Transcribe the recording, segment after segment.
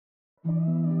Hold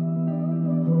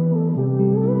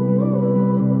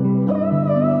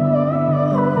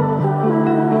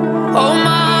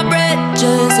my breath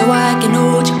just so I can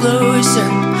hold you closer.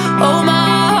 Hold my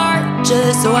heart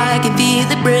just so I can feel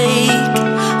it break.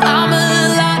 I'm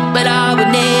alive, but I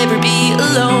would never be a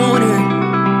loner,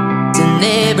 to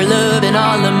never love in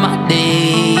all of my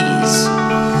days.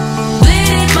 Lit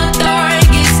in my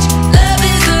darkest, love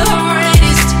is the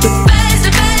hardest. The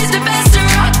faster, faster, faster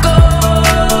I go.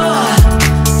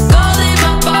 Gold in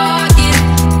my pocket,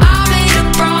 I made a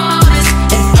promise,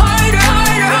 and harder,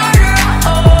 harder, harder I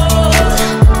hold.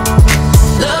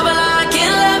 Love all I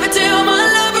can, love it till my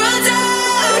love runs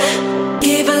out.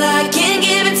 Give all I can,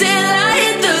 give it till I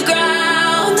hit the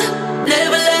ground.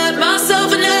 Never love myself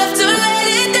enough to let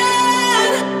it down.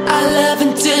 I love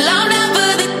until I'm never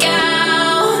the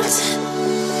count.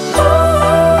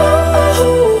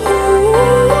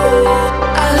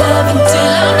 I love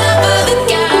until I'm never the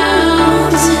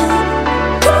count.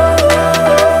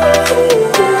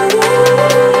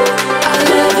 I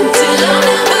love until I'm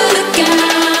never the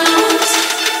count.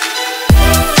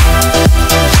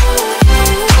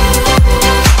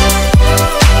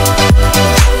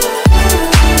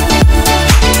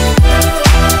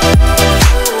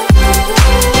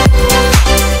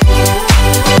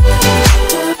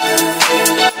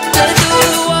 Let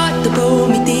the water pull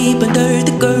me deep under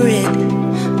the current,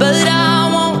 but I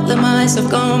won't let myself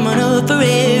come on up for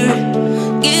air.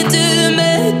 Get too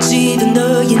much even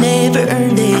though you never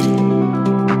earned it.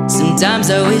 Sometimes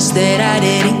I wish that I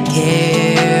didn't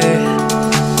care.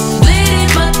 Lit in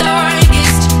my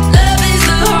darkest, love is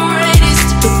the hardest.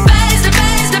 The faster,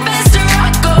 faster, faster I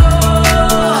go.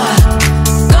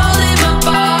 Gold in my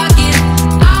pocket,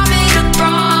 I made a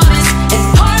promise, and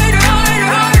harder, harder,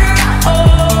 harder I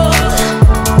hold.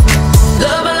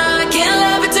 Love all I can,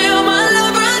 love it till my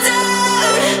love runs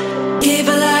out. Give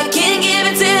all I can, give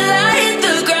it till I hit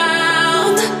the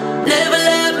ground. Never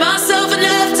love myself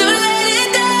enough to let it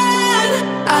down.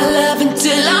 I love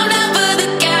until I'm